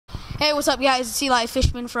Hey, what's up, guys? It's Eli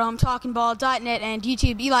Fishman from TalkingBall.net and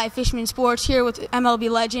YouTube. Eli Fishman Sports here with MLB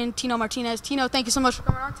legend Tino Martinez. Tino, thank you so much for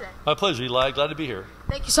coming on today. My pleasure, Eli. Glad to be here.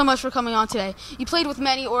 Thank you so much for coming on today. You played with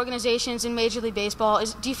many organizations in Major League Baseball.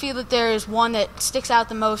 Do you feel that there is one that sticks out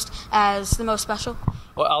the most as the most special?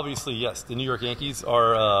 Well, obviously, yes. The New York Yankees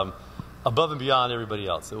are above and beyond everybody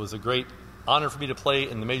else. It was a great honor for me to play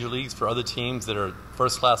in the major leagues for other teams that are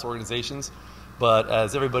first-class organizations. But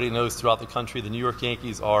as everybody knows throughout the country, the New York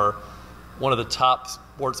Yankees are one of the top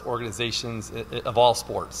sports organizations of all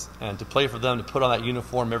sports. And to play for them, to put on that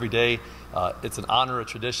uniform every day, it's an honor, a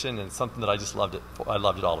tradition, and something that I just loved it. I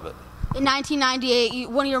loved it, all of it. In 1998,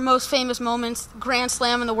 one of your most famous moments, Grand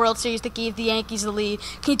Slam in the World Series that gave the Yankees the lead.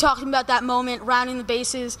 Can you talk to me about that moment, rounding the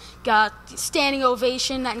bases, got standing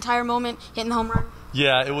ovation, that entire moment, hitting the home run?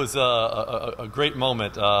 Yeah, it was a great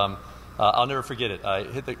moment. I'll never forget it. I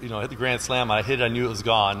hit the Grand Slam. I hit it. I knew it was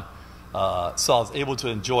gone. So I was able to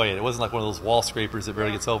enjoy it. It wasn't like one of those wall scrapers that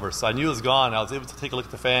barely gets over. So I knew it was gone. I was able to take a look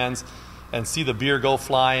at the fans and see the beer go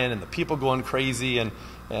flying and the people going crazy. And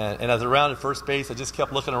as I rounded first base, I just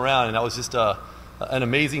kept looking around, and that was just an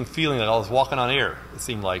amazing feeling that I was walking on air, it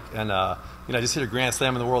seemed like. And I just hit a Grand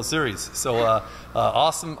Slam in the World Series. So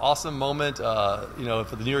awesome moment,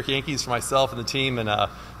 for the New York Yankees, for myself and the team, and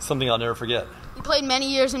something I'll never forget. You played many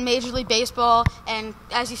years in Major League Baseball, and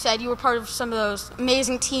as you said, you were part of some of those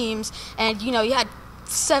amazing teams, and you had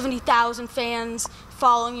 70,000 fans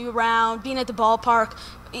following you around, being at the ballpark.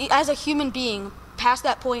 As a human being, past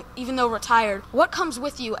that point, even though retired, what comes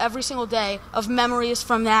with you every single day of memories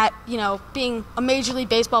from that, being a Major League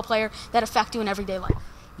Baseball player that affect you in everyday life?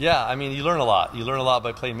 Yeah, I mean, you learn a lot. You learn a lot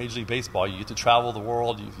by playing Major League Baseball. You get to travel the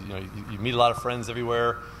world. You meet a lot of friends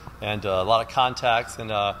everywhere, and a lot of contacts.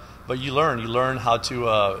 But you learn how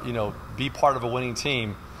to be part of a winning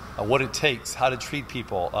team, what it takes, how to treat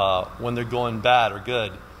people when they're going bad or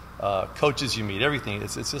good, coaches you meet, everything.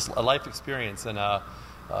 It's just a life experience, and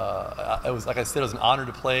it was, like I said, it was an honor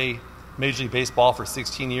to play Major League Baseball for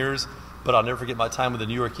 16 years. But I'll never forget my time with the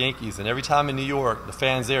New York Yankees, and every time in New York, the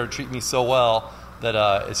fans there treat me so well that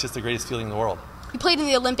it's just the greatest feeling in the world. You played in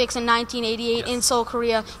the Olympics in 1988 Yes. in Seoul,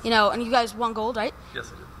 Korea, and you guys won gold, right? Yes, I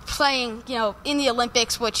did. Playing, in the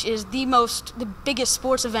Olympics, which is the biggest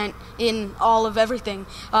sports event in all of everything,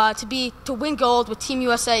 to win gold with Team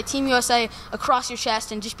USA across your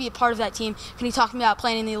chest, and just be a part of that team. Can you talk to me about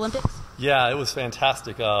playing in the Olympics? Yeah, it was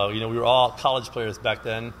fantastic. We were all college players back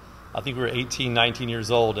then. I think we were 18, 19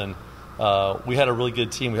 years old, and we had a really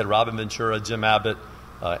good team. We had Robin Ventura, Jim Abbott,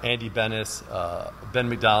 Andy Bennis, Ben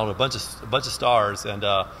McDonald, a bunch of stars, and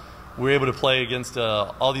we were able to play against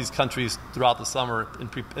all these countries throughout the summer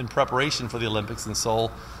in preparation for the Olympics in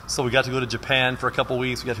Seoul. So we got to go to Japan for a couple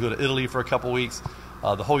weeks. We got to go to Italy for a couple weeks,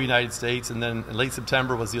 the whole United States, and then in late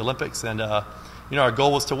September was the Olympics. And our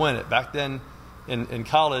goal was to win it. Back then, in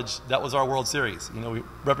college, that was our World Series. We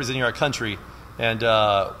representing our country, and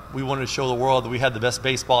we wanted to show the world that we had the best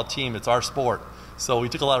baseball team. It's our sport. So we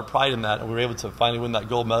took a lot of pride in that, and we were able to finally win that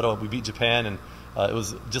gold medal. We beat Japan, and it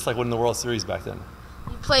was just like winning the World Series back then.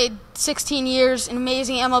 You played 16 years, an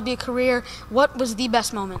amazing MLB career. What was the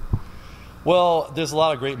best moment? Well, there's a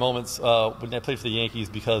lot of great moments when I played for the Yankees,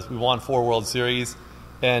 because we won 4 World Series,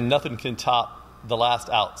 and nothing can top the last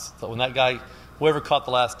outs. So when that guy, whoever caught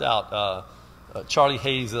the last out, Charlie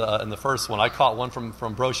Hayes in the first one, I caught one from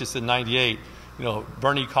Brocious in '98.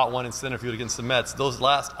 Bernie caught one in center field against the Mets. Those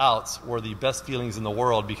last outs were the best feelings in the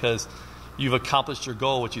world, because you've accomplished your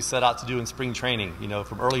goal, what you set out to do in spring training.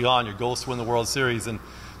 From early on, your goal is to win the World Series, and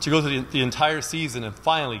to go through the entire season and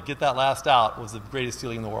finally get that last out was the greatest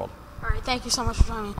feeling in the world. All right, thank you so much for joining me.